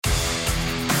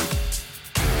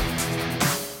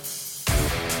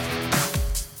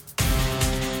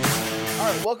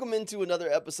Welcome into another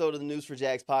episode of the News for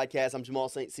Jags podcast. I'm Jamal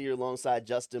St. Cyr alongside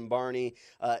Justin Barney.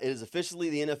 It is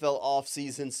officially the NFL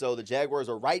offseason, so the Jaguars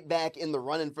are right back in the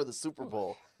running for the Super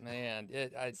Bowl. Man,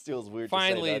 it feels weird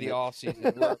finally to say, the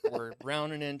offseason. We're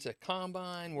rounding into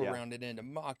combine. We're Yeah. rounding into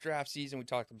mock draft season. We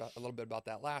talked about a little bit about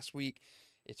that last week.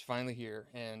 It's finally here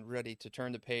and ready to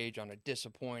turn the page on a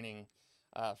disappointing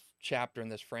chapter in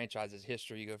this franchise's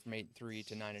history. You go from 8-3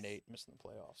 to 9-8, missing the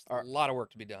playoffs. A lot of work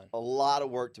to be done. A lot of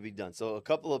work to be done. So a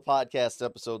couple of podcast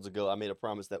episodes ago, I made a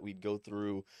promise that we'd go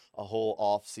through a whole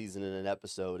off season in an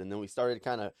episode, and then we started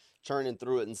kind of churning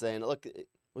through it and saying, look,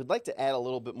 we'd like to add a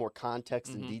little bit more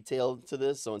context and detail to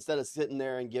this. So instead of sitting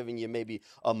there and giving you maybe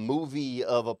a movie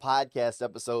of a podcast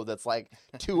episode that's like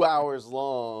 2 hours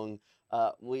long,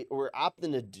 we're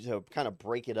opting to kind of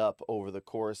break it up over the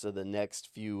course of the next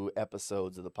few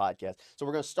episodes of the podcast. So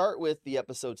we're going to start with the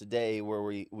episode today where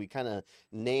we kind of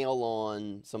nail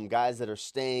on some guys that are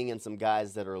staying and some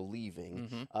guys that are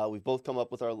leaving. We've both come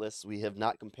up with our lists. We have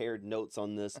not compared notes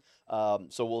on this.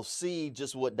 So we'll see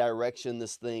just what direction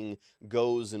this thing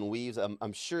goes and weaves.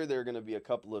 I'm sure there are going to be a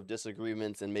couple of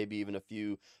disagreements and maybe even a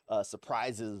few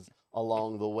surprises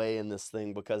along the way in this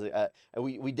thing, because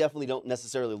we definitely don't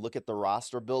necessarily look at the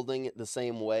roster building the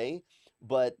same way,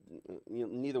 but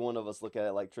neither one of us look at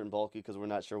it like Trent Baalke because we're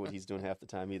not sure what he's doing half the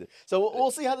time either. So we'll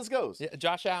see how this goes. Yeah,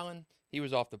 Josh Allen, he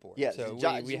was off the board. Yes, so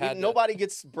nobody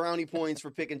gets brownie points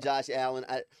for picking Josh Allen.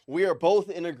 We are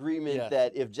both in agreement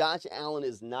that if Josh Allen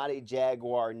is not a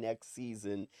Jaguar next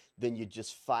season, then you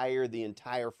just fire the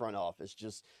entire front office.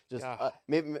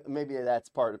 Maybe that's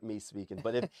part of me speaking.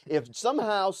 But if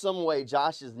somehow, some way,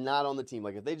 Josh is not on the team,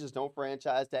 like if they just don't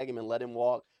franchise tag him and let him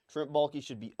walk, Trent Baalke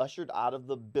should be ushered out of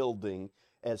the building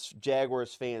as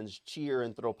Jaguars fans cheer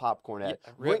and throw popcorn at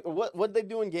it. What they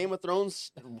do in Game of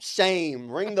Thrones? Shame.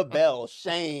 Ring the bell.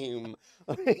 Shame.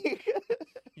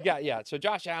 So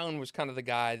Josh Allen was kind of the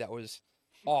guy that was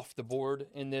off the board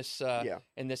in this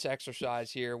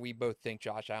exercise here. We both think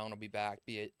Josh Allen will be back,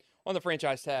 be it on the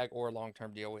franchise tag or a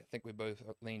long-term deal. I think we both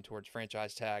lean towards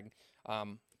franchise tag.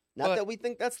 Not that we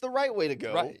think that's the right way to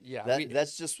go. Right, yeah.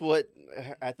 That's just what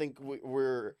I think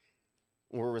we're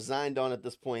resigned on at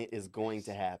this point is going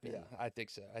to happen. Yeah, I think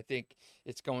so. I think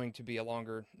it's going to be a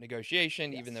longer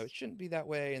negotiation, even though it shouldn't be that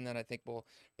way. And then I think we'll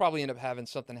probably end up having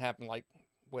something happen like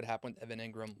what happened with Evan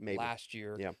Ingram last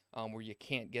year, where you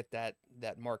can't get that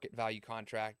market value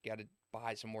contract. Got to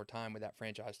buy some more time with that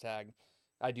franchise tag.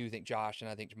 I do think Josh and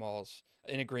I think Jamal's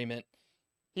in agreement.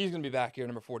 He's going to be back here,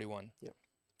 number 41. Yeah.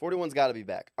 41's got to be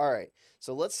back. All right.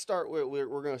 So let's start with,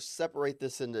 we're going to separate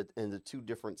this into two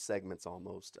different segments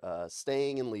almost,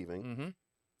 staying and leaving.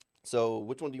 So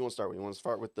which one do you want to start with? You want to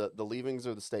start with the leavings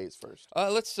or the stays first?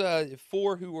 Let's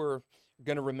 4 who are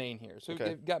going to remain here. So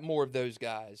they've got more of those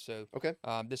guys. So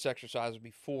this exercise will be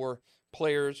 4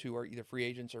 players who are either free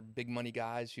agents or big money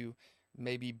guys who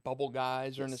maybe bubble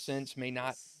guys or in a sense may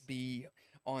not be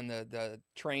on the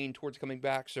train towards coming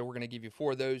back. So we're going to give you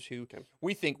 4 of those who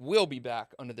we think will be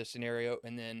back under this scenario,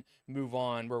 and then move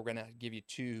on. We're going to give you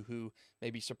 2 who may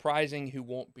be surprising, who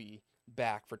won't be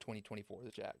back for 2024,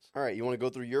 the Jags. All right, you want to go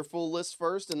through your full list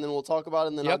first, and then we'll talk about it,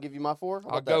 and then I'll give you my 4?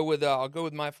 I'll go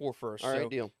with my 4 first. All right,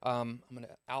 deal. I'm going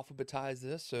to alphabetize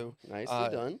this. So nicely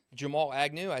done. Jamal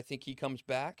Agnew, I think he comes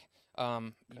back.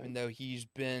 Even though he's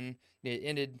been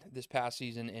ended this past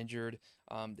season injured,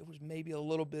 there was maybe a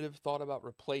little bit of thought about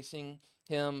replacing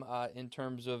him in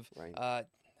terms of the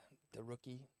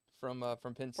rookie from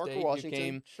Penn Parker State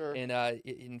Washington, who came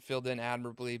and filled in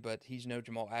admirably, but he's no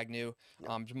Jamal Agnew.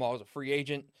 Jamal is a free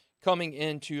agent coming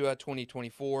into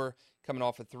 2024, coming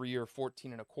off a 3-year,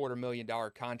 $14.25 million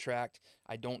contract.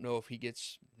 I don't know if he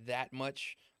gets that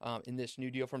much in this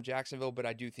new deal from Jacksonville, but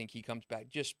I do think he comes back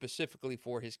just specifically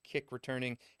for his kick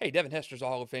returning. Hey, Devin Hester's a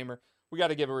Hall of Famer. We got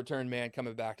to give a return man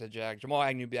coming back to the Jags. Jamal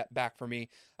Agnew back for me.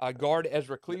 Guard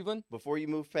Ezra Cleveland. Before you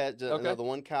move past, the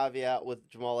one caveat with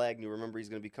Jamal Agnew, remember he's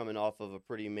going to be coming off of a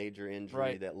pretty major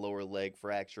injury, that lower leg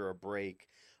fracture or break.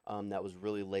 That was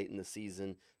really late in the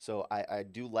season. So I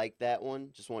do like that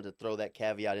one. Just wanted to throw that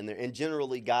caveat in there. And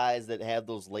generally, guys that have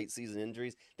those late season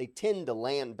injuries, they tend to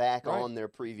land back on their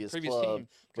previous club team,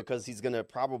 because he's going to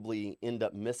probably end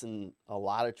up missing a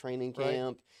lot of training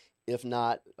camp. If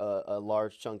not a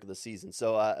large chunk of the season.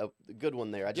 So a good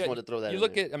one there. I just wanted to throw that in there.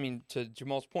 You look at, to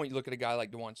Jamal's point, you look at a guy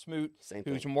like DeJuan Smoot,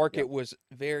 whose market was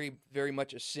very, very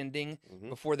much ascending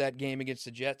before that game against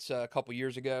the Jets a couple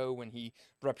years ago when he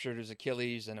ruptured his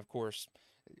Achilles. And, of course,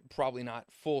 probably not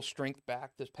full strength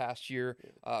back this past year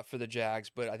for the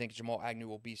Jags. But I think Jamal Agnew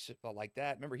will be like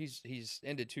that. Remember, he's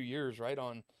ended 2 years, right,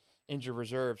 injured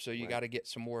reserve, so you got to get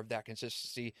some more of that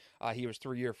consistency. He was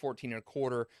 3-year, 14 and a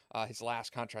quarter. His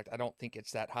last contract, I don't think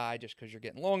it's that high just because you're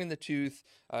getting long in the tooth.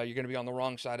 You're going to be on the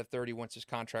wrong side of 30 once his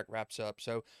contract wraps up.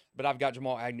 So, but I've got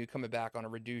Jamal Agnew coming back on a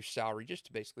reduced salary just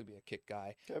to basically be a kick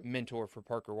guy, mentor for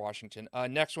Parker Washington.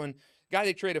 Next one, guy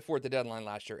they traded for at the deadline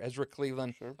last year, Ezra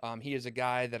Cleveland. Sure. He is a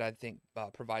guy that I think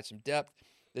provides some depth.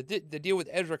 The deal with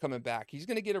Ezra coming back, he's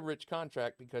going to get a rich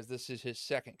contract because this is his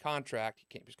second contract.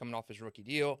 He's coming off his rookie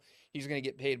deal. He's going to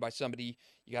get paid by somebody.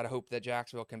 You got to hope that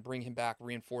Jacksonville can bring him back,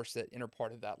 reinforce that inner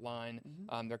part of that line.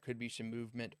 Mm-hmm. There could be some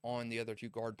movement on the other two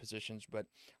guard positions, but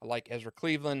I like Ezra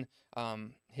Cleveland.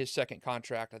 His second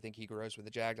contract, I think he grows with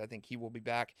the Jags. I think he will be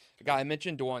back. The guy I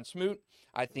mentioned, Dawuane Smoot,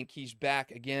 I think he's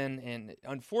back again, and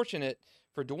unfortunate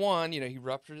for Dawuane, he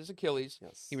ruptured his Achilles.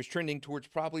 Yes. He was trending towards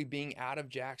probably being out of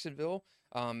Jacksonville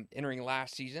entering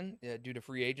last season due to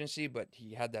free agency, but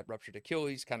he had that ruptured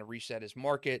Achilles, kind of reset his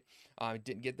market,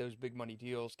 didn't get those big money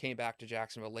deals, came back to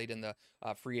Jacksonville late in the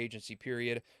free agency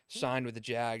period, signed with the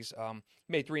Jags,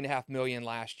 made $3.5 million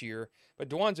last year. But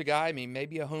Dawuane's a guy,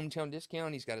 maybe a hometown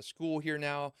discount. He's got a school here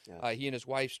now. Yeah. He and his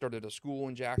wife started a school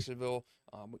in Jacksonville.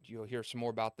 You'll hear some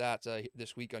more about that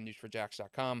this week on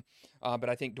news4jax.com. But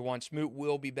I think Dawuane Smoot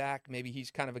will be back. Maybe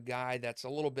he's kind of a guy that's a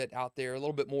little bit out there, a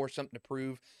little bit more something to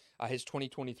prove. His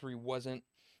 2023 wasn't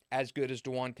as good as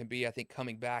Dawuane can be. I think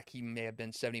coming back, he may have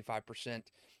been 75%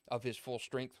 of his full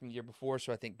strength from the year before.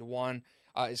 So I think Dawuane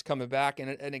is coming back.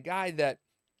 And a guy that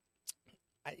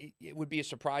it would be a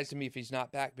surprise to me if he's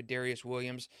not back, but Darius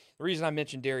Williams. The reason I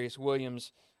mentioned Darius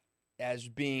Williams as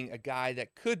being a guy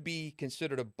that could be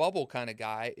considered a bubble kind of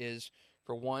guy is,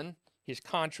 for one, his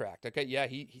contract. Okay, yeah,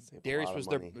 Darius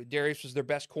was their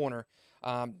best corner,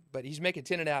 but he's making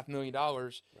 $10.5 million.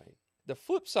 Right. The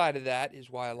flip side of that is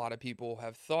why a lot of people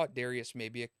have thought Darius may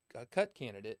be a cut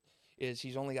candidate. Is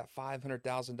he's only got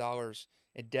 $500,000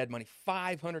 in dead money.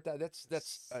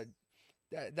 $500,000.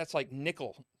 That's like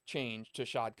nickel change to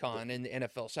Shad Khan in the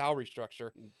NFL salary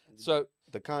structure. So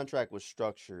the contract was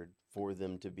structured for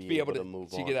them to be able to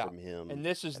move on from him. And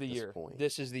this is the year.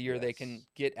 This is the year they can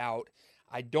get out.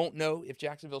 I don't know if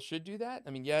Jacksonville should do that.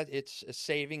 It's a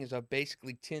savings of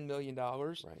basically $10 million.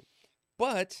 Right.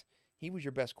 But he was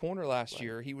your best corner last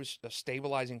year. He was a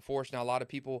stabilizing force. Now, a lot of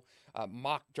people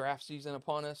mock draft season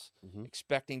upon us,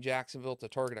 expecting Jacksonville to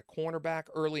target a cornerback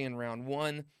early in round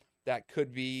one. That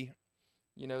could be,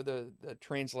 the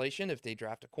translation if they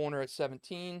draft a corner at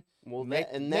 17. Well,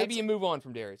 maybe you move on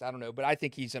from Darius. I don't know, but I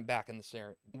think he's back in the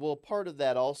series. Well, part of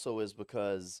that also is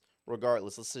because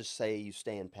regardless, let's just say you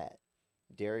stand pat.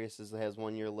 Darius has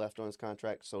 1 year left on his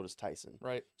contract, so does Tyson.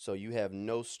 Right. So you have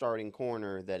no starting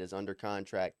corner that is under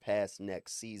contract past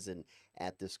next season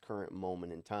at this current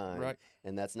moment in time. Right.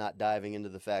 And that's not diving into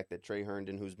the fact that Trey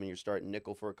Herndon, who's been your starting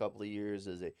nickel for a couple of years,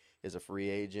 is a free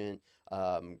agent.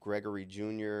 Gregory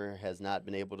Jr. has not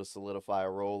been able to solidify a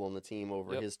role on the team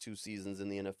over his 2 seasons in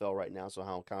the NFL right now, so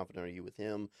how confident are you with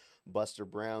him? Buster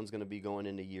Brown's going to be going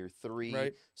into year 3.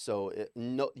 Right. So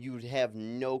you'd have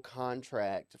no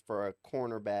contract for a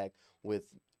cornerback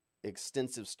with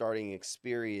extensive starting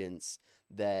experience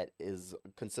that is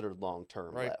considered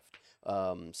long-term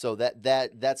left. So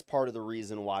that's part of the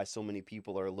reason why so many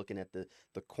people are looking at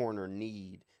the corner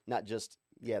need. Not just,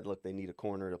 they need a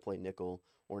corner to play nickel,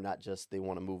 or not just they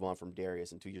want to move on from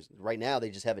Darius in 2 years. Right now, they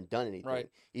just haven't done anything,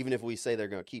 even if we say they're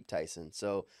going to keep Tyson.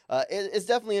 So it's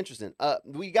definitely interesting.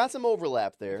 We got some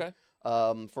overlap there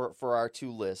for our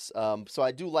 2 lists. So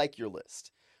I do like your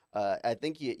list. I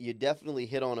think you definitely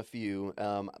hit on a few,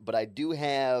 but I do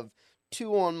have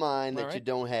 2 on mine that you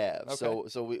don't have. Okay.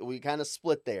 So we kind of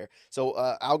split there. So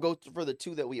I'll go for the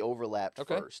 2 that we overlapped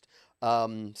first.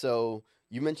 So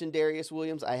you mentioned Darius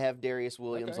Williams. I have Darius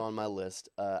Williams on my list.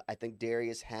 I think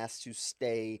Darius has to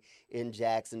stay in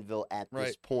Jacksonville at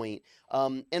this point,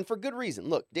 and for good reason.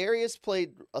 Look, Darius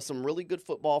played some really good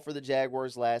football for the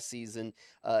Jaguars last season.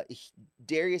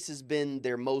 Darius has been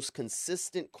their most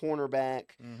consistent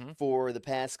cornerback for the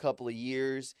past couple of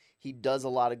years. He does a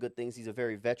lot of good things. He's a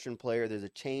very veteran player. There's a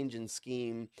change in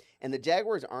scheme. And the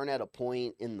Jaguars aren't at a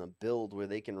point in the build where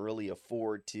they can really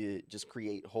afford to just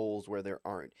create holes where there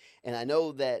aren't. And I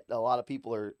know that a lot of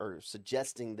people are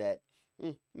suggesting that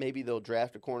maybe they'll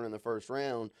draft a corner in the first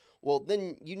round. Well,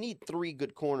 then you need 3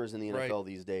 good corners in the NFL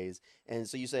these days. And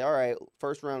so you say, all right,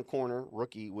 first-round corner,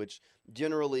 rookie, which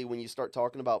generally when you start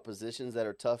talking about positions that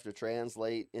are tough to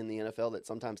translate in the NFL that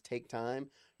sometimes take time,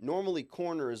 normally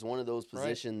corner is one of those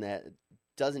positions that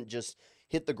doesn't just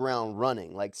hit the ground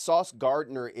running. Like Sauce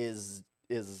Gardner is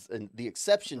the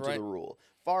exception to the rule.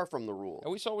 Far from the rule.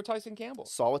 And we saw with Tyson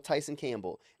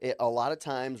Campbell. A lot of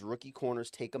times, rookie corners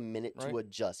take a minute to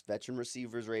adjust. Veteran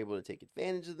receivers are able to take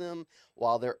advantage of them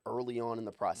while they're early on in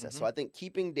the process. So I think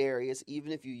keeping Darius,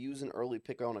 even if you use an early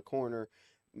pick on a corner,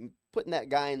 putting that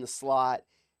guy in the slot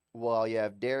while you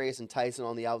have Darius and Tyson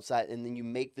on the outside, and then you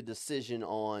make the decision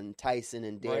on Tyson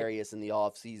and Darius in the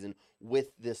offseason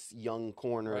with this young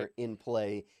corner in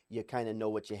play, you kind of know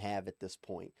what you have at this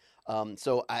point.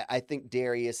 So I think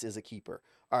Darius is a keeper.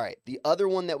 All right, the other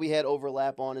one that we had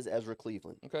overlap on is Ezra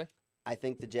Cleveland. Okay. I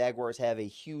think the Jaguars have a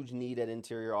huge need at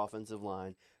interior offensive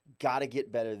line. Got to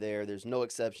get better there. There's no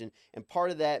exception. And part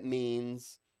of that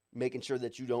means making sure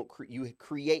that you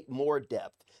create more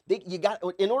depth.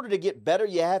 In order to get better,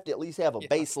 you have to at least have a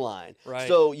baseline. Right.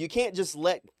 So you can't just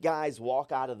let guys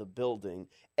walk out of the building.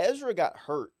 Ezra got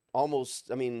hurt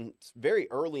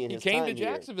very early in his time here. He came to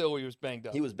Jacksonville when he was banged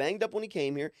up. He was banged up when he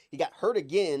came here. He got hurt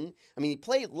again. He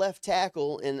played left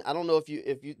tackle, and I don't know if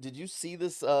you did you see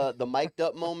this the mic'd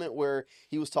up moment where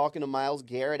he was talking to Myles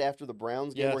Garrett after the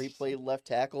Browns game where he played left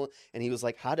tackle, and he was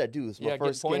like, "How'd I do? This is my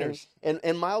first game."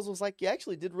 And Myles was like, "You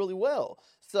actually did really well."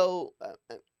 So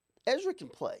Ezra can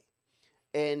play,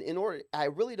 and I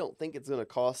really don't think it's going to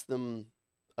cost them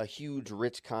a huge,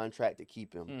 rich contract to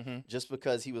keep him, just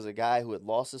because he was a guy who had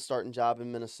lost his starting job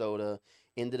in Minnesota,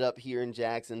 ended up here in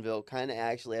Jacksonville, kind of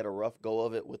actually had a rough go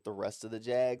of it with the rest of the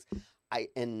Jags.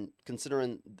 And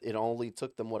considering it only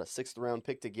took them, a 6th-round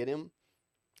pick to get him,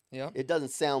 it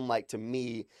doesn't sound like to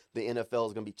me the NFL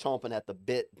is going to be chomping at the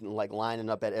bit, like lining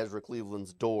up at Ezra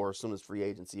Cleveland's door as soon as free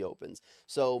agency opens.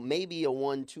 So maybe a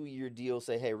 1-2 year deal,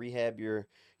 say, hey, rehab your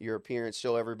appearance,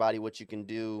 show everybody what you can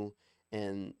do,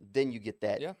 and then you get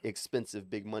that expensive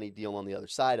big money deal on the other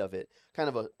side of it. Kind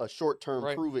of a short-term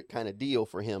prove it kind of deal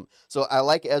for him. So I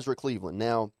like Ezra Cleveland.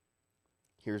 Now,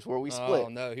 here's where we split. Oh,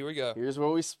 no. Here we go. Here's where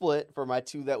we split for my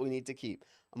 2 that we need to keep.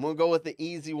 I'm going to go with the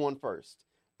easy one first.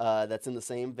 That's in the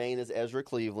same vein as Ezra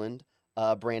Cleveland,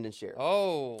 Brandon Sheriff.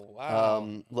 Oh,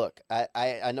 wow. Look,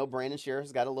 I know Brandon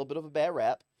Sheriff's got a little bit of a bad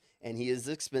rap, and he is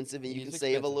expensive, and you can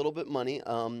save a little bit money.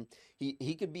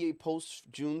 He could be a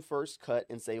post-June 1st cut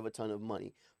and save a ton of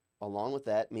money. Along with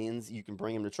that means you can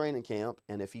bring him to training camp,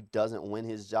 and if he doesn't win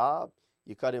his job,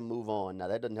 you cut him, move on. Now,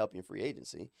 that doesn't help you in free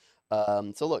agency.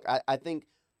 So, look, I think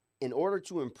in order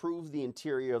to improve the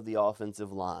interior of the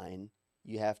offensive line,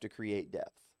 you have to create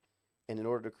depth. And in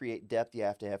order to create depth, you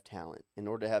have to have talent. In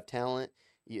order to have talent,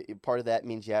 part of that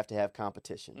means you have to have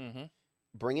competition.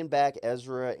 Bringing back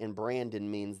Ezra and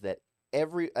Brandon means that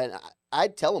and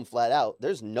I'd tell them flat out,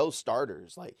 there's no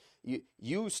starters. Like,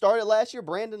 you started last year,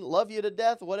 Brandon, love you to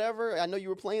death, whatever. I know you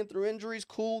were playing through injuries.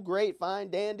 Cool, great, fine,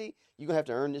 dandy. You're going to have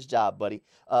to earn this job, buddy.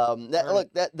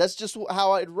 That's just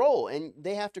how I'd roll. And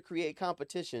they have to create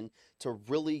competition to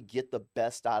really get the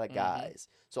best out of guys.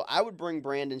 So I would bring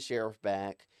Brandon Sheriff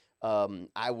back.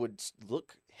 I would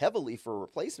look heavily for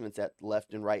replacements at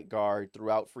left and right guard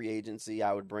throughout free agency.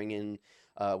 I would bring in,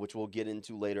 which we'll get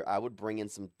into later, I would bring in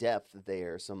some depth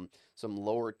there, some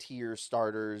lower tier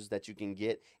starters that you can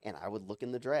get, and I would look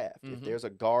in the draft. If there's a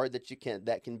guard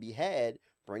that can be had,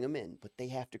 bring them in. But they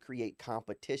have to create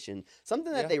competition,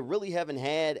 something that they really haven't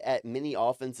had at many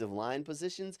offensive line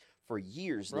positions for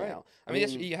years now. I mean,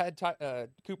 you had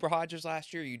Cooper Hodges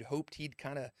last year. You'd hoped he'd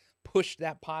kind of push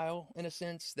that pile in a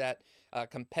sense, that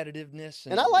competitiveness.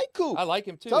 And I like Coop. I like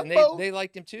him too. And they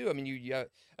liked him too. I mean, you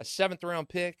a 7th-round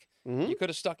pick. You could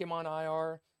have stuck him on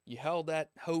IR. You held that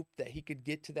hope that he could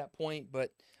get to that point,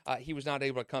 but he was not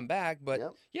able to come back. But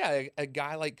a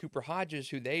guy like Cooper Hodges,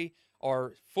 who they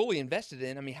are fully invested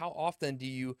in. I mean, how often do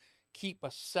you keep a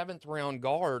 7th-round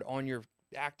guard on your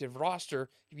active roster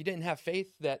if you didn't have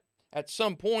faith that at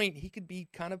some point he could be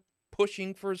kind of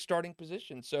pushing for a starting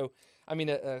position? So, I mean,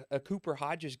 a Cooper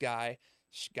Hodges guy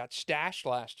got stashed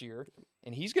last year,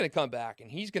 and he's going to come back, and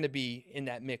he's going to be in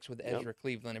that mix with Ezra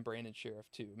Cleveland and Brandon Sheriff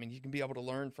too. I mean, you can be able to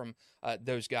learn from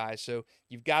those guys. So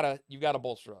you've got to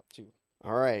bolster up too.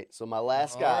 All right. So my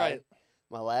last guy,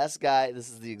 this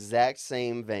is the exact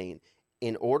same vein.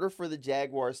 In order for the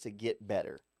Jaguars to get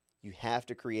better, you have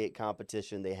to create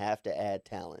competition. They have to add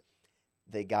talent.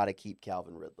 They got to keep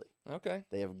Calvin Ridley. Okay.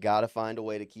 They have got to find a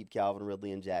way to keep Calvin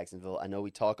Ridley in Jacksonville. I know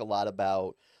we talk a lot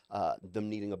about them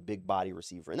needing a big body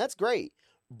receiver, and that's great.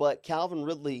 But Calvin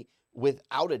Ridley,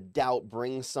 without a doubt,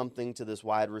 brings something to this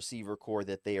wide receiver core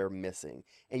that they are missing.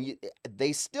 And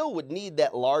they still would need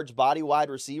that large body wide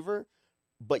receiver,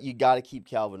 but you got to keep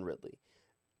Calvin Ridley.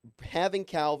 Having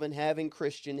Calvin, having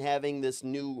Christian, having this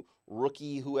new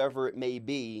rookie, whoever it may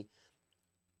be,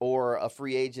 or a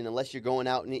free agent, unless you're going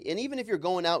out, and even if you're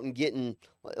going out and getting,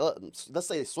 let's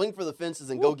say, swing for the fences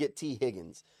and go get T.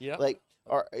 Higgins. Yeah.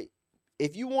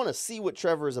 if you want to see what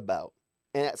Trevor is about,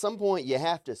 and at some point you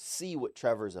have to see what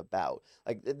Trevor's about.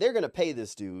 Like, they're going to pay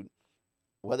this dude.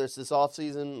 Whether it's this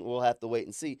offseason, we'll have to wait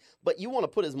and see. But you want to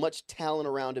put as much talent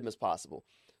around him as possible.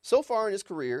 So far in his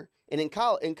career, and in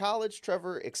college,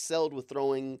 Trevor excelled with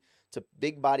throwing to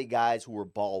big body guys who were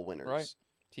ball winners. Right.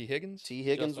 T.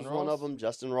 Higgins was one of them.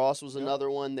 Justin Ross was another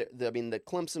one. I mean, the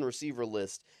Clemson receiver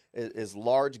list is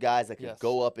large guys that could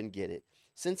go up and get it.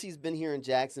 Since he's been here in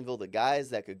Jacksonville, the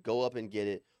guys that could go up and get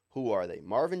it, who are they?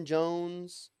 Marvin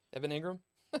Jones? Evan Ingram?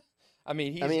 I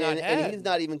mean, he's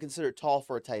not even considered tall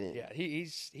for a tight end. Yeah,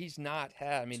 he's not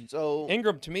had. I mean, so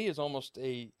Ingram to me is almost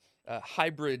a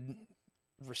hybrid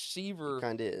receiver.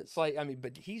 Kind of is. It's like, I mean,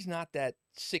 but he's not that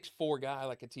 6'4" guy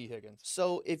like a T. Higgins.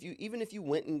 So if you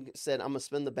went and said, I'm gonna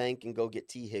spend the bank and go get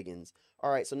T. Higgins, all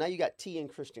right. So now you got T and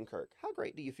Christian Kirk. How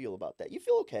great do you feel about that? You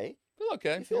feel okay.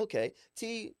 You feel okay.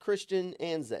 T, Christian,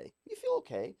 and Zay. You feel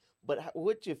okay. But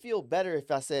would you feel better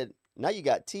if I said, now you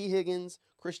got T. Higgins,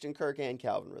 Christian Kirk, and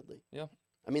Calvin Ridley? Yeah.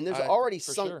 I mean, there's already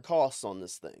sunk costs on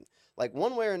this thing. Like,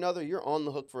 one way or another, you're on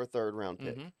the hook for a third-round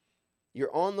pick. Mm-hmm.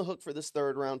 You're on the hook for this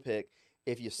third-round pick.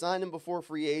 If you sign him before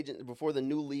the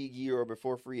new league year or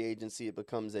before free agency, it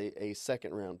becomes a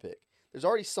second-round pick. There's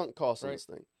already sunk costs on this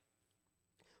thing.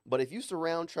 But if you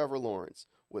surround Trevor Lawrence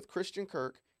with Christian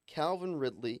Kirk, Calvin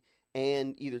Ridley,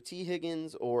 and either T.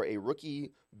 Higgins or a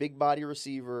rookie big body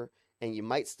receiver, and you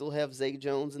might still have Zay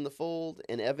Jones in the fold,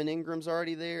 and Evan Ingram's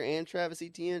already there, and Travis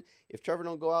Etienne. If Trevor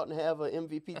don't go out and have an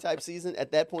MVP type season,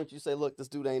 at that point you say, look, this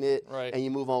dude ain't it, and you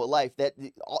move on with life.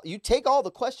 You take all the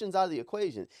questions out of the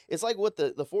equation. It's like what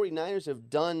the 49ers have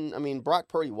done. I mean, Brock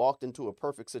Purdy walked into a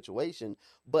perfect situation,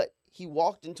 but he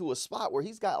walked into a spot where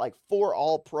he's got like 4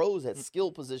 all-pros at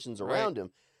skill positions around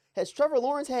him. Has Trevor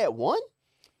Lawrence had one?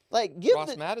 Like, give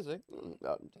Ross Madison.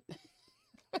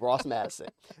 Ross Madison.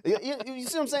 You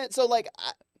see what I'm saying? So, like,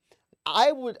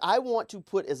 I want to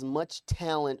put as much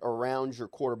talent around your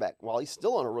quarterback while he's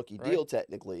still on a rookie deal,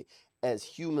 technically, as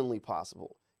humanly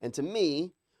possible. And to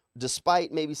me,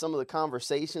 despite maybe some of the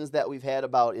conversations that we've had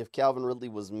about if Calvin Ridley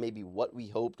was maybe what we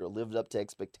hoped or lived up to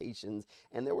expectations,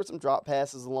 and there were some drop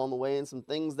passes along the way and some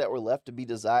things that were left to be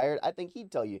desired, I think he'd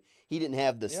tell you he didn't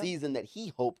have the season that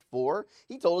he hoped for.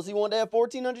 He told us he wanted to have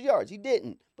 1,400 yards. He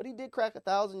didn't, but he did crack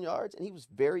 1,000 yards, and he was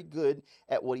very good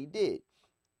at what he did.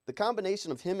 The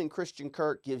combination of him and Christian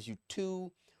Kirk gives you 2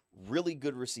 really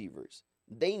good receivers.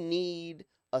 They need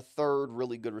a third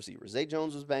really good receiver. Zay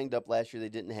Jones was banged up last year. They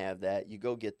didn't have that. You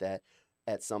go get that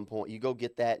at some point. You go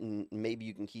get that, and maybe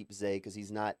you can keep Zay because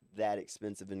he's not that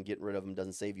expensive, and getting rid of him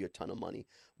doesn't save you a ton of money.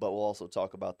 But we'll also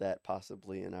talk about that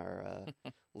possibly in our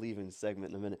leaving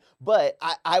segment in a minute. But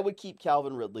I would keep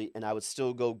Calvin Ridley, and I would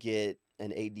still go get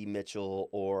an A.D. Mitchell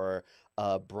or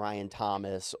Brian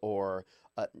Thomas or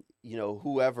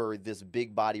whoever this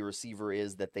big body receiver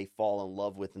is that they fall in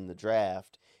love with in the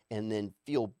draft, and then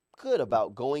feel good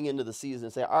about going into the season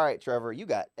and say, all right, Trevor, you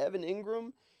got Evan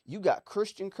Ingram, you got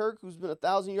Christian Kirk, who's been a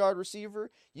 1,000-yard receiver,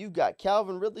 you've got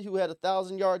Calvin Ridley, who had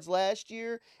 1,000 yards last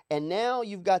year, and now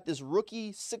you've got this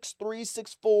rookie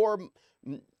 6'3",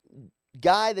 6'4"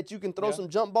 guy that you can throw some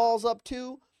jump balls up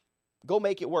to. Go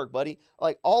make it work, buddy.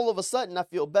 Like, all of a sudden, I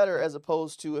feel better as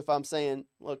opposed to if I'm saying,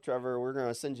 look, Trevor, we're going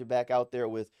to send you back out there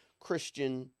with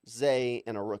Christian, Zay,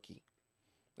 and a rookie.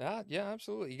 Yeah,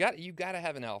 absolutely. You got to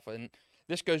have an alpha, and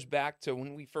this goes back to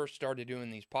when we first started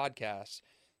doing these podcasts.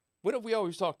 What have we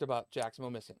always talked about Jacksonville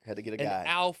missing? Had to get a guy. An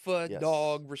alpha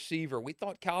dog receiver. We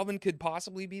thought Calvin could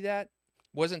possibly be that.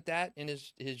 Wasn't that in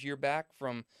his year back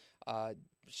from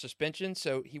suspension?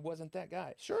 So he wasn't that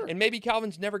guy. Sure. And maybe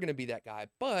Calvin's never going to be that guy.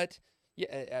 But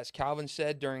as Calvin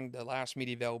said during the last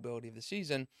media availability of the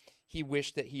season, he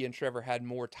wished that he and Trevor had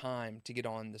more time to get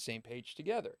on the same page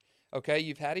together. Okay,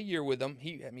 you've had a year with him.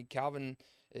 Calvin,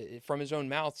 from his own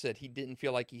mouth, said he didn't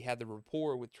feel like he had the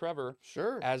rapport with Trevor.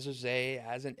 Sure. As a Zay,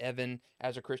 as an Evan,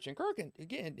 as a Christian Kirk. And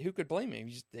again, who could blame him?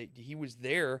 He was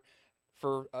there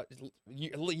for a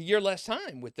year less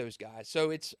time with those guys. So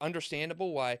it's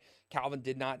understandable why Calvin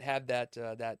did not have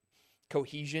that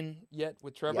cohesion yet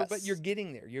with Trevor. Yes. But you're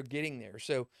getting there. You're getting there.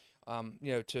 So,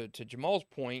 to Jamal's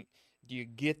point, do you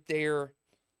get there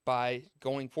by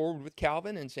going forward with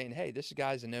Calvin and saying, hey, this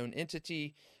guy's a known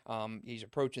entity. He's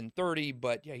approaching 30,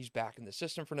 but he's back in the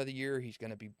system for another year. He's going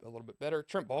to be a little bit better.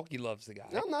 Trent Baalke loves the guy.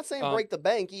 No, I'm not saying break the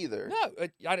bank either. No,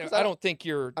 I don't think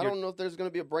you're. I don't know if there's going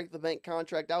to be a break the bank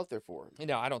contract out there for him.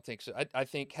 No, I don't think so. I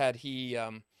think had he,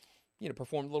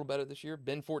 performed a little better this year,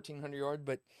 been 1,400 yards,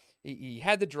 but he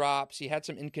had the drops. He had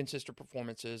some inconsistent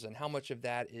performances, and how much of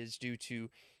that is due to,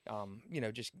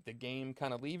 just the game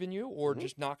kind of leaving you or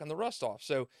just knocking the rust off.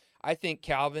 So I think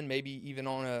Calvin, maybe even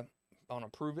on a on a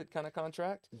prove it kind of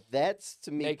contract. That's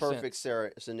to me perfect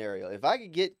scenario. If I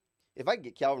could get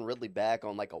Calvin Ridley back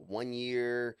on like a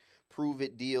 1-year prove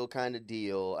it deal kind of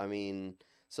deal, I mean,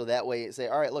 so that way say,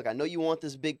 all right, look, I know you want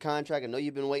this big contract. I know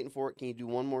you've been waiting for it. Can you do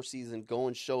one more season? Go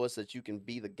and show us that you can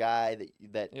be the guy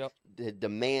that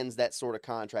demands that sort of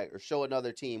contract, or show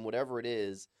another team, whatever it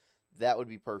is. That would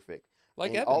be perfect.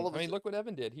 Like and Evan. Look what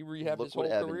Evan did. He rehabbed his whole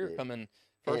career coming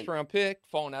first-round pick,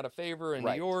 falling out of favor in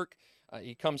New York.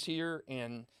 He comes here,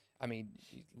 and, I mean,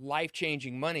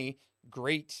 life-changing money,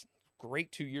 great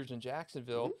 2 years in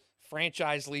Jacksonville,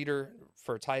 franchise leader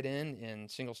for tight end in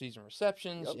single-season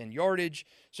receptions and yardage.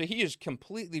 So he has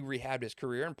completely rehabbed his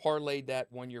career and parlayed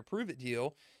that 1-year prove-it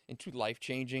deal into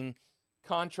life-changing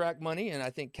contract money, and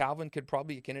I think Calvin could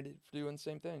probably be a candidate for doing the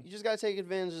same thing. You just got to take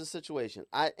advantage of the situation.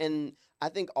 I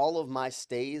think all of my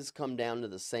stays come down to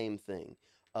the same thing,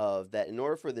 of that in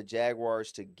order for the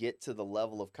Jaguars to get to the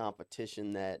level of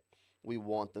competition that we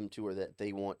want them to, or that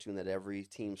they want to, and that every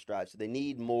team strives to, they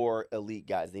need more elite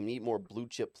guys. They need more blue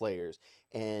chip players,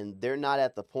 and they're not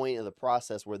at the point of the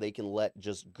process where they can let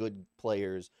just good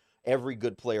players, every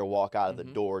good player, walk out of the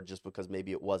door just because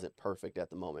maybe it wasn't perfect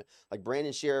at the moment. Like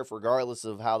Brandon Sheriff, regardless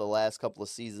of how the last couple of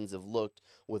seasons have looked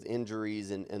with injuries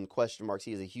and question marks,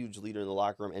 he is a huge leader in the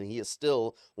locker room, and he is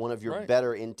still one of your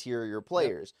better interior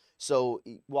players. Yep. So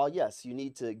while, yes, you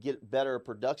need to get better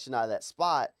production out of that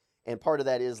spot, and part of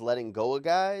that is letting go of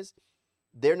guys,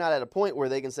 they're not at a point where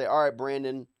they can say, all right,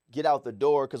 Brandon, get out the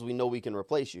door because we know we can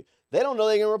replace you. They don't know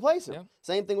they can replace him. Yeah.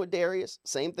 Same thing with Darius.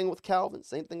 Same thing with Calvin.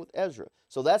 Same thing with Ezra.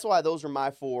 So that's why those are my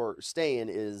 4 staying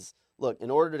is, look, in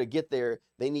order to get there,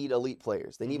 they need elite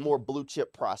players. They need more blue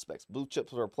chip prospects. Blue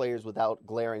chips are players without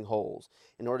glaring holes.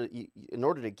 In order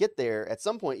to get there, at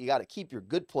some point, you got to keep your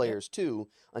good players too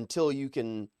until you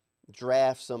can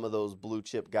draft some of those blue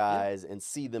chip guys and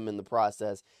see them in the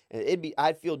process. And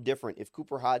I'd feel different if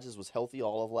Cooper Hodges was healthy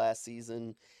all of last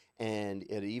season and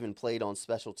it even played on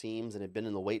special teams and had been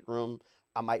in the weight room.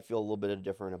 I might feel a little bit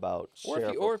different about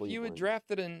Sheriff or if you had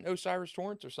drafted an Osiris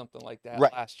Torrance or something like that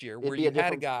last year, where you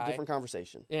had a guy, different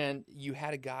conversation, and you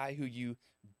had a guy who you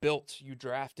built, you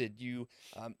drafted, you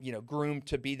groomed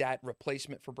to be that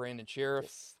replacement for Brandon Sheriff.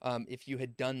 Yes. If you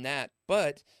had done that,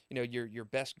 but your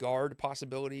best guard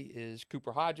possibility is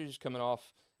Cooper Hodges coming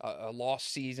off a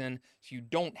lost season, so you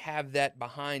don't have that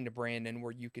behind Brandon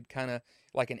where you could kind of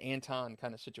like an Anton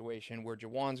kind of situation where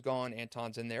Jawan's gone,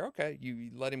 Anton's in there. Okay,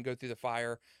 you let him go through the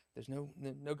fire. There's no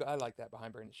guy like that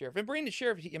behind Brandon Sheriff. And Brandon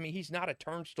Sheriff, he's not a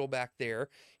turnstile back there.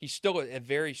 He's still a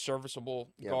very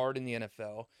serviceable guard in the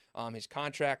NFL. His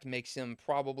contract makes him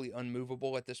probably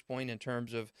unmovable at this point in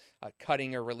terms of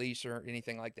cutting or release or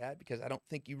anything like that, because I don't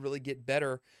think you really get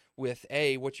better with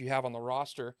A, what you have on the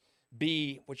roster,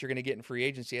 B, what you're going to get in free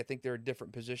agency. I think there are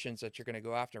different positions that you're going to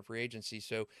go after in free agency.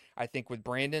 So I think with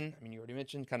Brandon, you already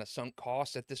mentioned kind of sunk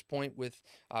costs at this point with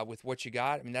what you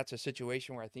got. That's a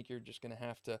situation where I think you're just going to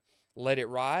have to let it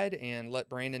ride and let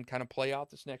Brandon kind of play out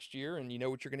this next year, and you know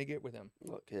what you're going to get with him.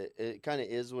 Look, it kind of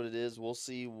is what it is. We'll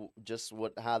see just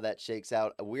how that shakes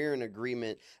out. We're in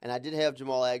agreement, and I did have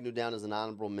Jamal Agnew down as an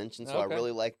honorable mention, so I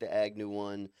really like the Agnew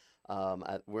one.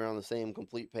 We're on the same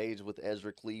complete page with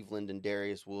Ezra Cleveland and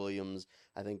Darius Williams.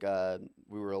 I think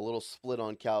we were a little split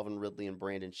on Calvin Ridley and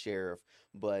Brandon Sheriff,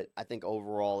 but I think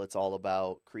overall it's all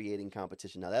about creating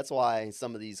competition. Now, that's why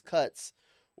some of these cuts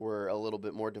were a little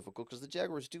bit more difficult, because the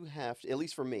Jaguars do have to, at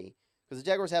least for me, because the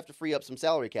Jaguars have to free up some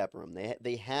salary cap room.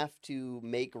 They have to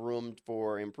make room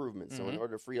for improvement. So in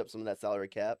order to free up some of that salary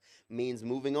cap means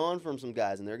moving on from some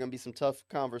guys. And there are going to be some tough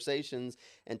conversations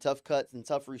and tough cuts and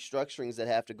tough restructurings that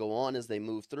have to go on as they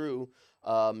move through.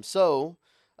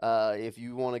 If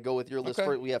you want to go with your list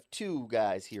first, we have 2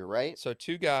 guys here, right? So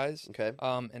 2 guys. Okay.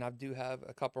 And I do have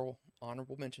a couple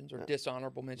honorable mentions or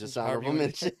dishonorable mentions. Dishonorable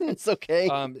mentions, okay.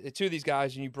 2 of these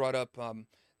guys, and you brought up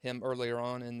him earlier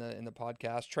on in the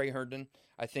podcast. Trey Herndon,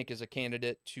 I think, is a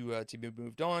candidate to be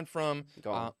moved on from.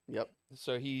 Yep.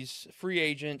 So he's free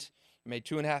agent. Made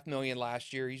 $2.5 million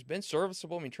last year. He's been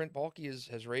serviceable. Trent Baalke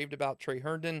has raved about Trey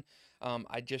Herndon.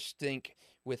 I just think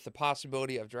with the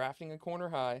possibility of drafting a corner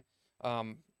high,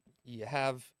 you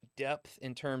have depth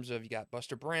in terms of, you got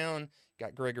Buster Brown,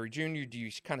 got Gregory Jr. Do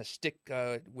you kind of stick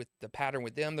with the pattern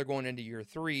with them? They're going into year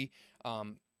 3.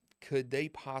 Could they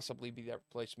possibly be that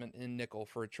replacement in nickel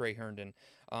for Trey Herndon?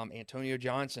 Antonio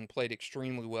Johnson played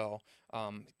extremely well.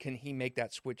 Can he make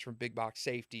that switch from big box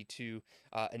safety to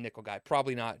a nickel guy?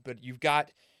 Probably not, but you've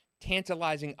got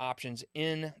tantalizing options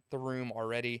in the room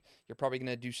already. You're probably going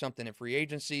to do something in free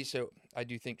agency, so I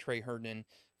do think Trey Herndon,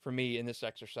 for me in this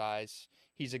exercise,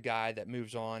 he's a guy that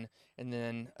moves on. And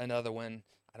then another one,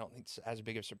 I don't think it's as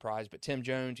big of a surprise. But Tim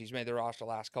Jones, he's made the roster the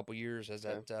last couple years as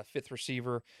that fifth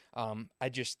receiver. I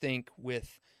just think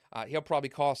with he'll probably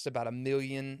cost about $1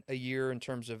 million a year in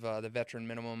terms of the veteran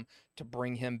minimum to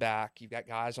bring him back. You've got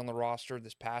guys on the roster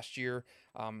this past year.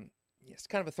 It's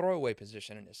kind of a throwaway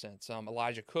position in a sense.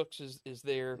 Elijah Cooks is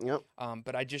there,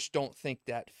 but I just don't think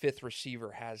that fifth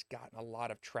receiver has gotten a lot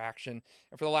of traction.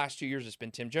 And for the last 2 years, it's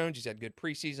been Tim Jones. He's had good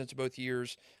preseasons both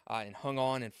years and hung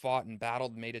on and fought and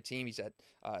battled and made a team. He's had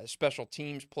special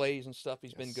teams plays and stuff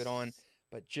he's been good on.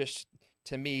 But just,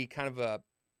 to me, kind of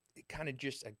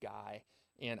just a guy.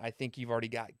 And I think you've already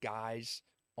got guys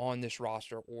on this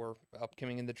roster or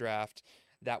upcoming in the draft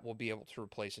that will be able to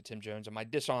replace a Tim Jones. And my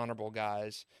dishonorable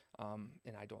guys,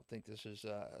 and I don't think this is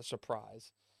a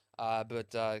surprise, but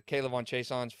K'Lavon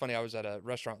Chaisson's funny. I was at a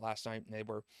restaurant last night, and they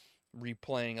were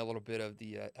replaying a little bit of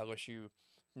the LSU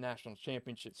National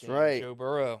Championship game with Joe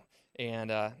Burrow, and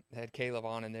had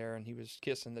K'Lavon in there, and he was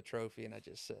kissing the trophy, and I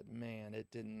just said, man, it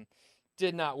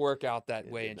did not work out that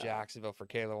way in Jacksonville for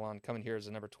K'Lavon coming here as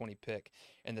a number 20 pick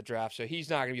in the draft. So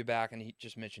he's not going to be back, and he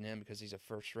just mentioned him because he's a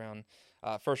first round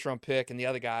pick. And the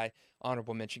other guy,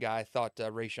 honorable mention guy, I thought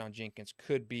Rayshawn Jenkins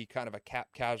could be kind of a cap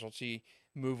casualty,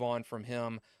 move on from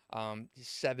him. He's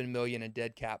 $7 million in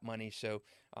dead cap money, so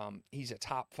he's a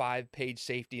top 5 paid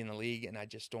safety in the league, and I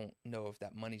just don't know if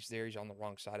that money's there. He's on the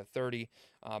wrong side of 30,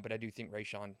 but I do think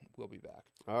Rayshawn will be back.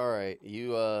 All right,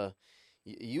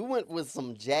 you went with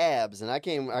some jabs, and I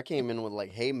came in with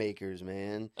like haymakers,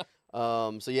 man.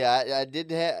 So yeah, I did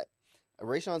have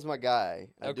Rayshawn's my guy.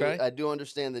 I do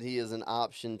understand that he is an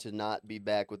option to not be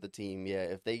back with the team. Yeah,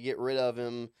 if they get rid of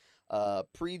him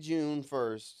pre-June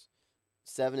 1st,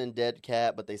 7 in dead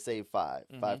cap, but they save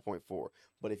 5.4.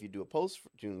 But if you do a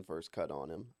post-June 1st cut on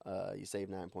him, you save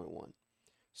 9.1.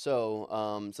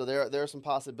 So, so there are some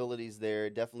possibilities there,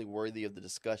 definitely worthy of the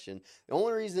discussion. The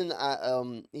only reason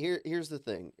here's the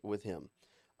thing with him.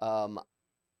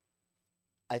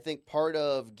 I think part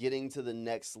of getting to the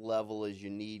next level is you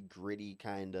need gritty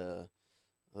kind of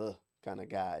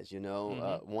guys,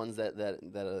 ones that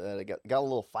got a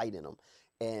little fight in them.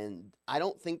 And I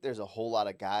don't think there's a whole lot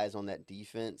of guys on that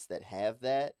defense that have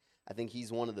that. I think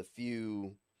he's one of the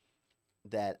few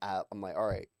that I'm like, all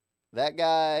right, that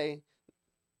guy,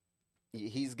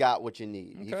 he's got what you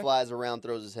need. Okay. He flies around,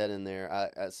 throws his head in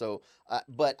there.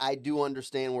 But I do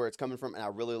understand where it's coming from, and I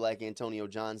really like Antonio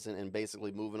Johnson, and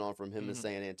basically moving on from him and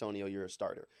saying, Antonio, you're a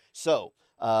starter. So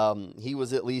he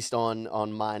was at least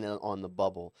on mine on the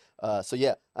bubble. So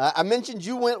yeah, I mentioned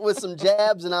you went with some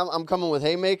jabs, and I'm coming with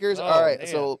haymakers. All right, man.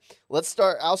 So let's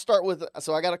start. I'll start with.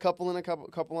 So I got a couple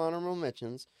honorable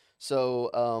mentions. So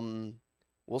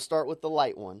we'll start with the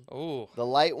light one. Oh, the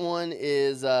light one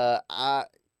is I'm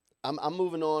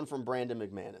moving on from Brandon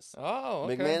McManus. Oh,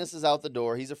 okay. McManus is out the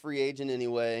door. He's a free agent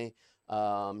anyway.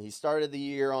 He started the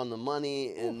year on the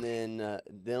money, and then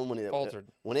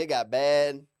when it got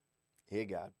bad, it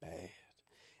got bad.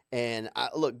 And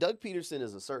look, Doug Peterson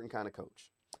is a certain kind of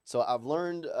coach. So I've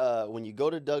learned when you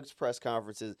go to Doug's press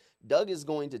conferences, Doug is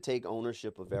going to take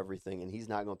ownership of everything, and he's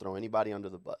not going to throw anybody under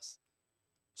the bus.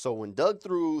 So when Doug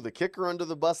threw the kicker under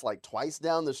the bus like twice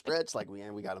down the stretch, like we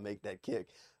got to make that kick.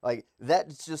 Like that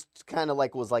just kind of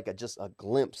like was like just a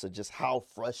glimpse of just how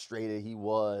frustrated he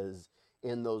was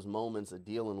in those moments of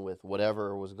dealing with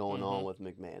whatever was going on with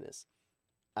McManus.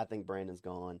 I think Brandon's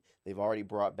gone. They've already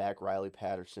brought back Riley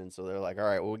Patterson, so they're like, all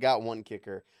right, well, we got one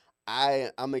kicker.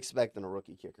 I'm expecting a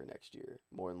rookie kicker next year,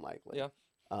 more than likely. Yeah.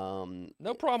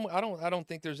 No problem. I don't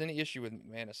think there's any issue with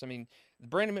McManus. I mean,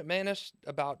 Brandon McManus,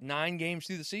 about 9 games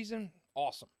through the season,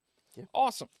 awesome. Yeah.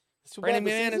 Awesome. Brandon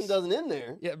McManus season doesn't end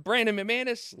there. Yeah, Brandon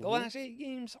McManus, the last 8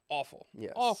 games, awful.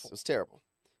 Yes, awful. It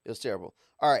was terrible.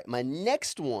 All right, my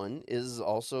next one is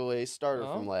also a starter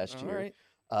from last year. All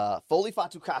right. Foley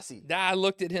Fatukasi. I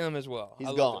looked at him as well. He's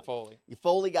gone.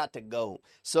 Foley got to go.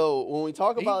 So when we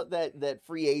talk about that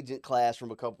free agent class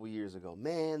from a couple years ago,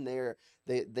 man,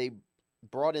 they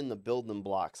brought in the building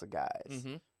blocks of guys.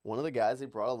 Mm-hmm. One of the guys they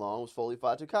brought along was Foley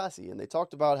Fatukasi, and they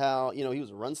talked about how he was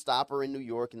a run stopper in New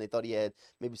York, and they thought he had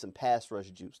maybe some pass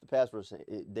rush juice. The pass rush,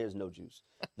 there's no juice.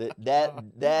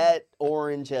 That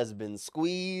orange has been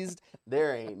squeezed.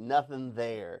 There ain't nothing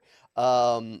there.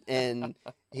 And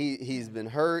he's been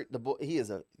hurt. He is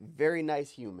a very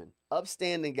nice human,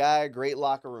 upstanding guy, great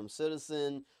locker room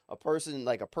citizen, a person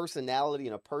like a personality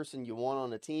and a person you want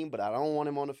on a team, but I don't want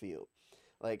him on the field.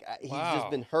 Like, he's just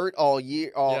been hurt all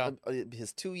year,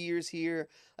 his 2 years here.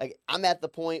 Like, I'm at the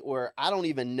point where I don't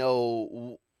even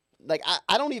know like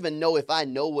I don't even know if I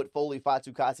know what Foley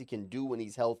Fatukasi can do when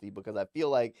he's healthy, because I feel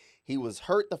like he was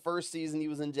hurt the first season he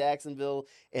was in Jacksonville,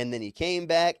 and then he came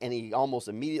back and he almost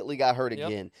immediately got hurt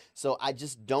again. So I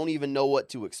just don't even know what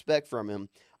to expect from him.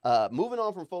 Moving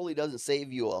on from Foley doesn't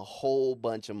save you a whole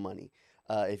bunch of money.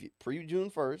 If you pre-June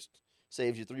 1st,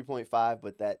 saves you 3.5,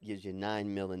 but that gives you $9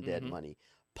 million dead money.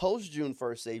 Post June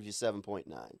 1st saves you 7.9.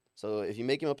 So if you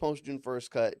make him a post June 1st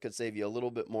cut, it could save you a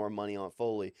little bit more money on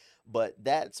Foley. But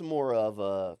that's more of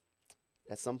a,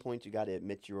 at some point you got to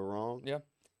admit you were wrong. Yeah.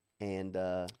 And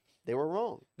they were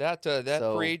wrong. That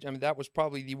free, I mean, that was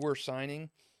probably the worst signing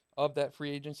of that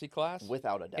free agency class,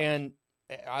 without a doubt. And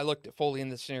I looked at Foley in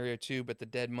this scenario too, but the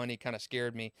dead money kind of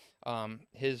scared me.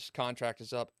 His contract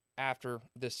is up after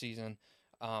this season.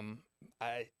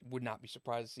 I would not be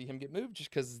surprised to see him get moved, just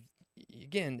because,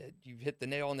 again, you've hit the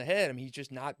nail on the head. I mean, he's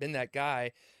just not been that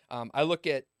guy. When I look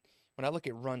at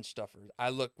run stuffers, I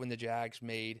look when the Jags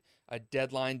made a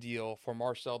deadline deal for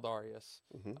Marcell Dareus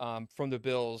from the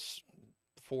Bills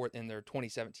in their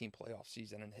 2017 playoff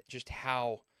season, and just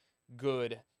how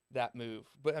good that move.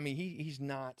 But I mean, he's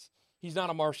not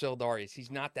a Marcell Dareus.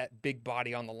 He's not that big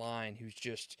body on the line who's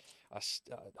just a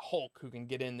Hulk who can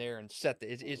get in there and set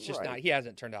it's just not. He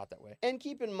hasn't turned out that way. And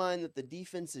keep in mind that the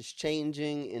defense is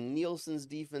changing. In Nielsen's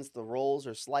defense, the roles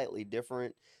are slightly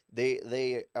different.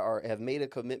 They have made a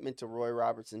commitment to Roy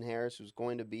Robertson Harris, who's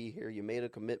going to be here. You made a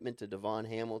commitment to Devon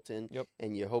Hamilton,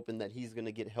 and you're hoping that he's going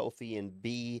to get healthy and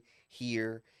be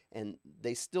here. And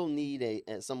they still need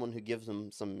someone who gives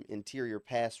them some interior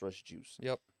pass rush juice.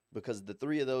 Because the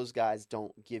three of those guys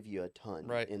don't give you a ton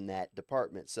in that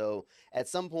department. So at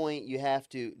some point you have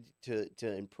to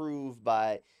improve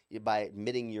by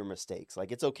admitting your mistakes.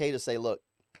 Like, it's okay to say, look,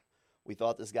 we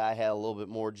thought this guy had a little bit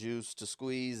more juice to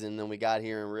squeeze, and then we got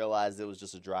here and realized it was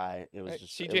just a dry. It was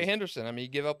just C.J. Henderson. I mean,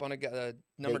 you give up on a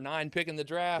number 9 pick in the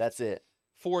draft. That's it.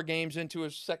 4 games into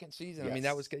his second season. I mean,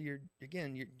 that was your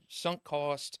sunk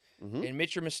cost,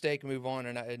 admit your mistake, move on.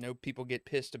 And I know people get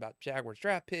pissed about Jaguars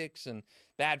draft picks and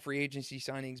bad free agency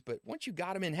signings, but once you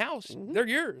got them in house, they're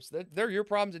yours. They're your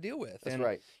problem to deal with. That's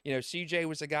right. You know, CJ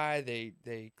was the guy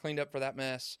they cleaned up for that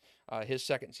mess. His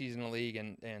second season in the league,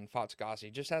 and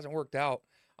Fatukasi just hasn't worked out.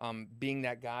 Being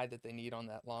that guy that they need on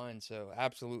that line. So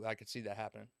absolutely, I could see that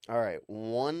happening. All right.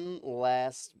 One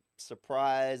last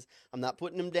surprise. I'm not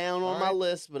putting him down on my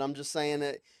list, but I'm just saying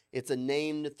that it's a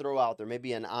name to throw out there.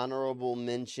 Maybe an honorable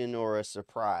mention or a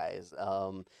surprise.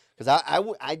 Because I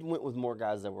went with more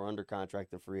guys that were under contract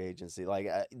than free agency. Like,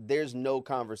 there's no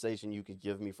conversation you could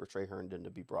give me for Trey Herndon to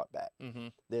be brought back.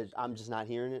 I'm just not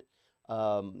hearing it.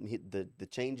 The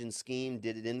change in scheme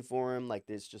did it in for him. Like,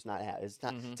 it's just not. It's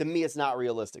not to me. It's not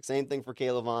realistic. Same thing for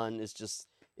Caleb Vaughn.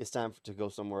 It's time to go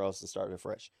somewhere else and start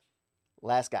afresh.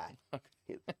 Last guy.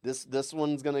 This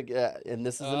one's gonna get, and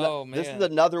this is this is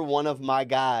another one of my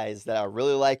guys that I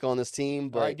really like on this team.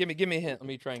 But all right, give me a hint. Let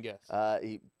me try and guess.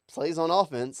 He plays on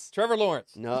offense. Trevor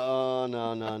Lawrence. No.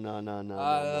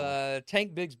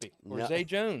 Tank Bigsby or Zay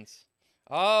Jones.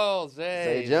 Oh,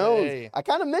 Zay Jones. Zay. I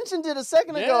kind of mentioned it a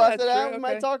second ago. I said I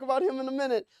might talk about him in a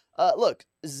minute. Look,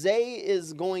 Zay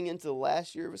is going into the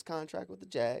last year of his contract with the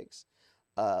Jags.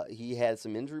 He had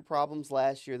some injury problems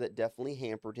last year that definitely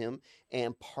hampered him.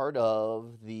 And part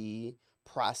of the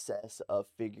process of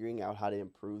figuring out how to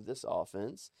improve this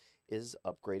offense is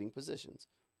upgrading positions.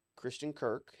 Christian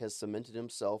Kirk has cemented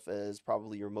himself as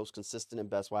probably your most consistent and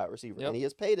best wide receiver. And he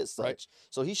has paid as such.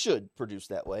 So he should produce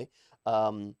that way.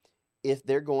 If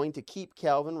they're going to keep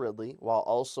Calvin Ridley while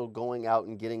also going out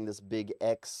and getting this big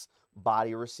X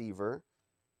body receiver,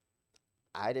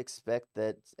 I'd expect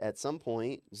that at some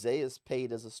point Zay is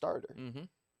paid as a starter.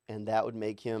 And that would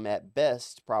make him, at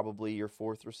best, probably your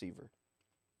 4th receiver.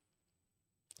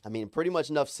 I mean, pretty much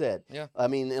enough said. I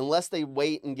mean, unless they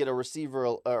wait and get a receiver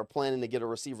or planning to get a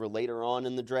receiver later on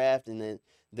in the draft, and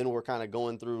then we're kind of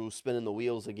going through spinning the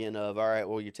wheels again of, all right,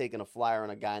 well, you're taking a flyer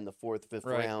on a guy in the 4th, 5th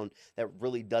round that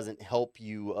really doesn't help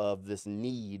you of this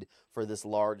need for this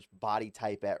large body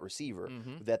type at receiver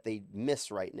that they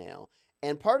miss right now.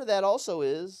 And part of that also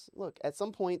is, look, at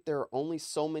some point there are only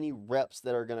so many reps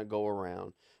that are going to go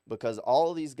around, because all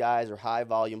of these guys are high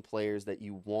volume players that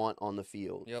you want on the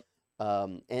field.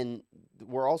 And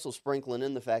we're also sprinkling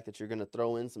in the fact that you're going to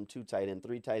throw in some 2 tight end,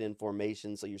 3 tight end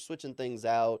formations. So you're switching things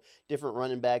out, different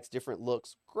running backs, different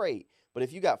looks. Great. But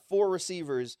if you got 4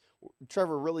 receivers,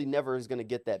 Trevor really never is going to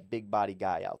get that big body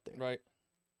guy out there.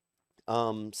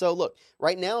 So look,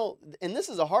 right now, and this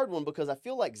is a hard one because I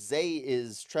feel like Zay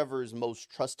is Trevor's most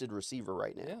trusted receiver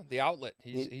right now. Yeah, the outlet.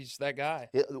 He's that guy.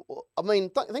 I mean,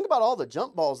 think about all the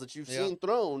jump balls that you've seen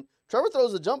thrown. Trevor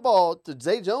throws a jump ball to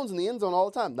Zay Jones in the end zone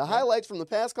all the time. The highlights from the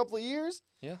past couple of years,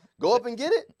 go up and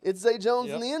get it. It's Zay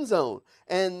Jones in the end zone.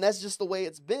 And that's just the way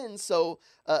it's been. So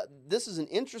this is an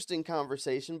interesting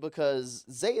conversation because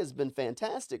Zay has been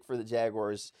fantastic for the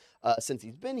Jaguars since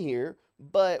he's been here.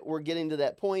 But we're getting to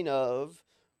that point of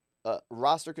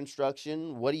roster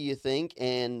construction. What do you think?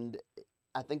 And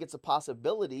I think it's a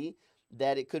possibility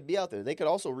that it could be out there. They could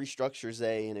also restructure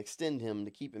Zay and extend him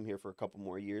to keep him here for a couple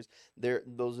more years.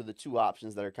 Those are the two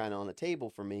options that are kind of on the table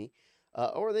for me.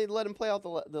 Or they let him play out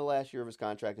the last year of his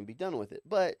contract and be done with it.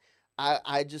 But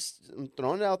I'm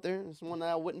throwing it out there. It's one that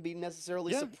I wouldn't be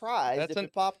necessarily surprised if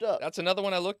it popped up. That's another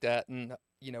one I looked at. And,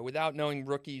 without knowing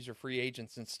rookies or free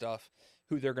agents and stuff,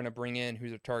 who they're going to bring in, who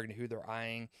they're targeting, who they're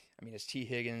eyeing. I mean, it's T.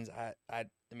 Higgins.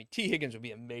 T. Higgins would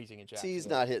be amazing in Jacksonville. T's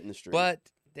not hitting the street. But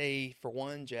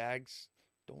Jags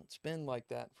don't spend like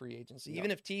that free agency. No.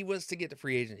 Even if T was to get the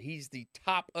free agent, he's the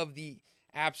top of the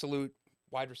absolute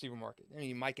wide receiver market. I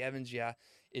mean, Mike Evans,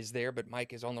 is there, but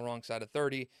Mike is on the wrong side of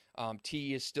 30.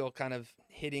 T is still kind of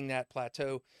hitting that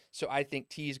plateau. So I think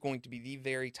T is going to be the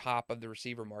very top of the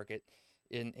receiver market.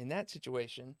 In that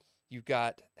situation, you've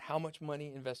got how much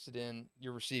money invested in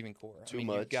your receiving core? Too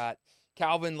much. You've got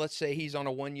Calvin, let's say he's on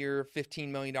a 1-year, $15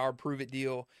 million prove-it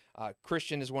deal.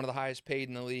 Christian is one of the highest paid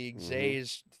in the league. Mm-hmm. Zay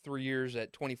is 3 years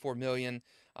at $24 million.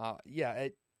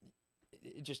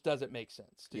 It just doesn't make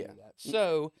sense to do that.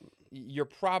 So you're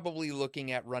probably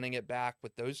looking at running it back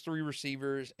with those 3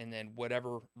 receivers and then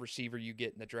whatever receiver you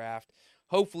get in the draft.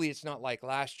 Hopefully it's not like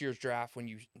last year's draft when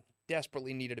you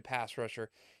desperately needed a pass rusher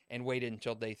and waited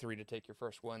until day 3 to take your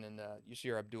first one in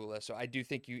Yasir Abdullah. So I do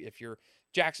think if you're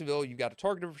Jacksonville, you've got to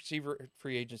target a receiver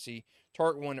free agency,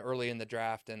 target one early in the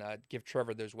draft, and give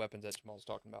Trevor those weapons that Jamal's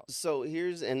talking about. So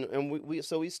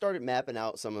we started mapping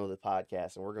out some of the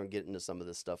podcasts, and we're going to get into some of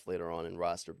this stuff later on in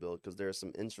roster build because there are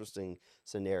some interesting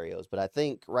scenarios. But I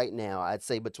think right now, I'd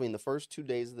say between the first 2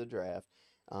 days of the draft,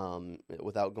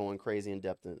 without going crazy in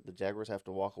depth, the Jaguars have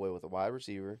to walk away with a wide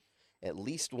receiver, at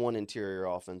least one interior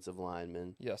offensive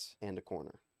lineman, and a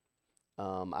corner.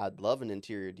 I'd love an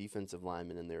interior defensive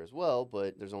lineman in there as well,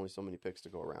 but there's only so many picks to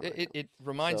go around. It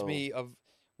reminds me of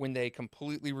when they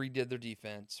completely redid their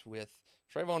defense with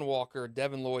Trayvon Walker,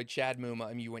 Devin Lloyd, Chad Muma.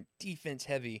 I mean, you went defense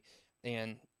heavy,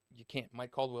 and you can't.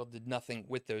 Mike Caldwell did nothing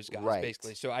with those guys,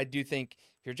 basically. So I do think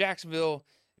if you're Jacksonville,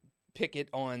 pick it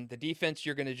on the defense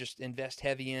you're going to just invest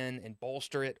heavy in and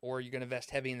bolster it, or you're going to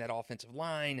invest heavy in that offensive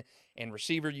line and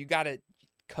receiver. You got to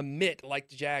commit like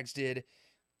the Jags did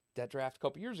that draft a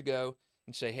couple years ago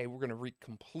and say, hey, we're going to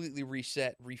completely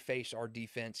reset, reface our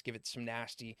defense, give it some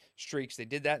nasty streaks. They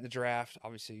did that in the draft.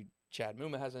 Obviously, Chad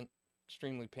Muma hasn't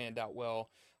extremely panned out well.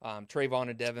 Trayvon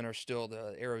and Devin are still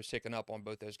the arrows ticking up on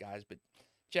both those guys, but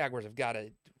Jaguars have got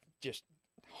to just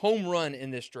home run in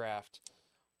this draft.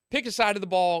 Pick a side of the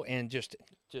ball and just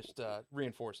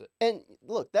reinforce it. And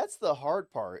look, that's the hard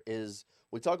part is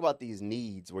we talk about these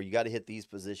needs where you got to hit these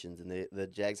positions, and the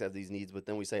Jags have these needs, but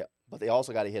then we say, but they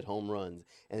also got to hit home runs,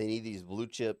 and they need these blue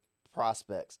chip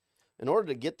prospects. In order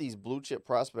to get these blue chip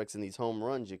prospects and these home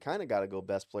runs, you kind of got to go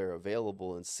best player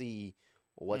available and see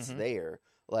what's there.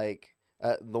 Like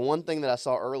the one thing that I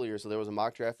saw earlier, so there was a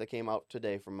mock draft that came out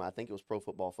today from, I think it was Pro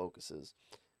Football Focuses.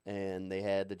 And they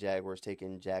had the Jaguars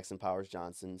taking Jackson Powers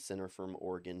Johnson, center from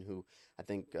Oregon, who I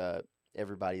think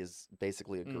everybody has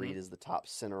basically agreed is the top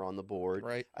center on the board.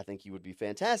 Right. I think he would be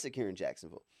fantastic here in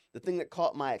Jacksonville. The thing that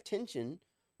caught my attention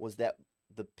was that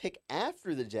the pick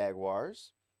after the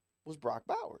Jaguars was Brock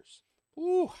Bowers.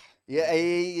 Ooh. Yeah,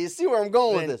 you see where I'm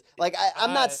going with this. Like,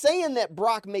 I'm not saying that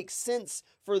Brock makes sense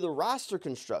for the roster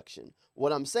construction.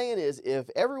 What I'm saying is if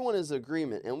everyone is in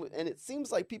agreement, and it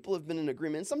seems like people have been in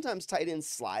agreement, and sometimes tight ends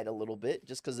slide a little bit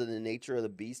just because of the nature of the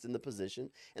beast in the position,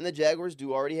 and the Jaguars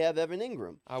do already have Evan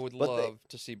Ingram. I would love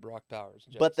to see Brock Bowers.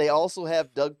 But they also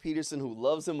have Doug Peterson, who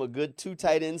loves him a good 2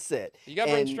 tight end set. You got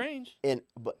Brent Strange. And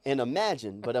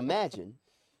imagine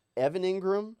Evan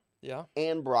Ingram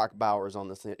and Brock Bowers on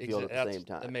the field at the same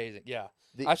time. Amazing, yeah.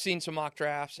 I've seen some mock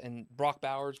drafts, and Brock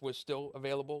Bowers was still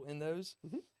available in those.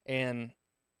 And,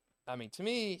 I mean, to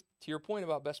me, to your point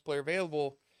about best player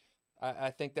available, I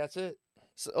think that's it.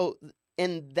 So,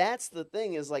 and that's the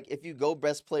thing is, like, if you go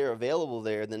best player available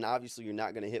there, then obviously you're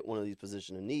not going to hit one of these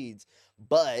position of needs.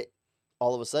 But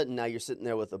all of a sudden now you're sitting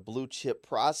there with a blue chip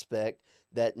prospect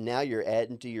that now you're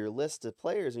adding to your list of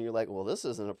players, and you're like, well, this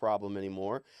isn't a problem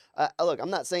anymore. Look, I'm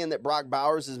not saying that Brock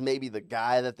Bowers is maybe the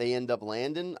guy that they end up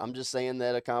landing. I'm just saying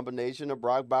that a combination of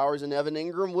Brock Bowers and Evan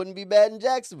Ingram wouldn't be bad in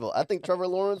Jacksonville. I think Trevor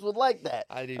Lawrence would like that.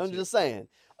 I'm just saying.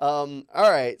 All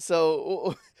right,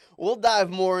 so we'll dive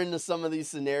more into some of these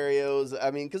scenarios.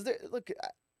 I mean, because look,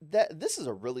 this is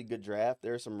a really good draft.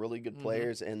 There are some really good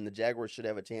players, and the Jaguars should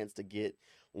have a chance to get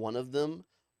one of them.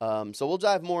 So we'll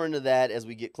dive more into that as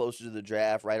we get closer to the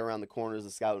draft, right around the corner is the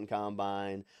Scouting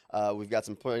Combine. We've got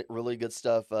some really good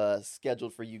stuff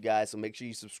scheduled for you guys, so make sure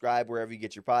you subscribe wherever you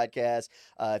get your podcast.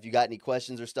 If you got any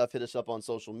questions or stuff, hit us up on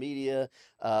social media,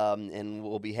 and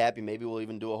we'll be happy. Maybe we'll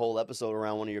even do a whole episode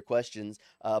around one of your questions.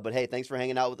 But hey, thanks for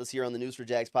hanging out with us here on the News for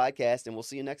Jags podcast, and we'll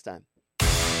see you next time.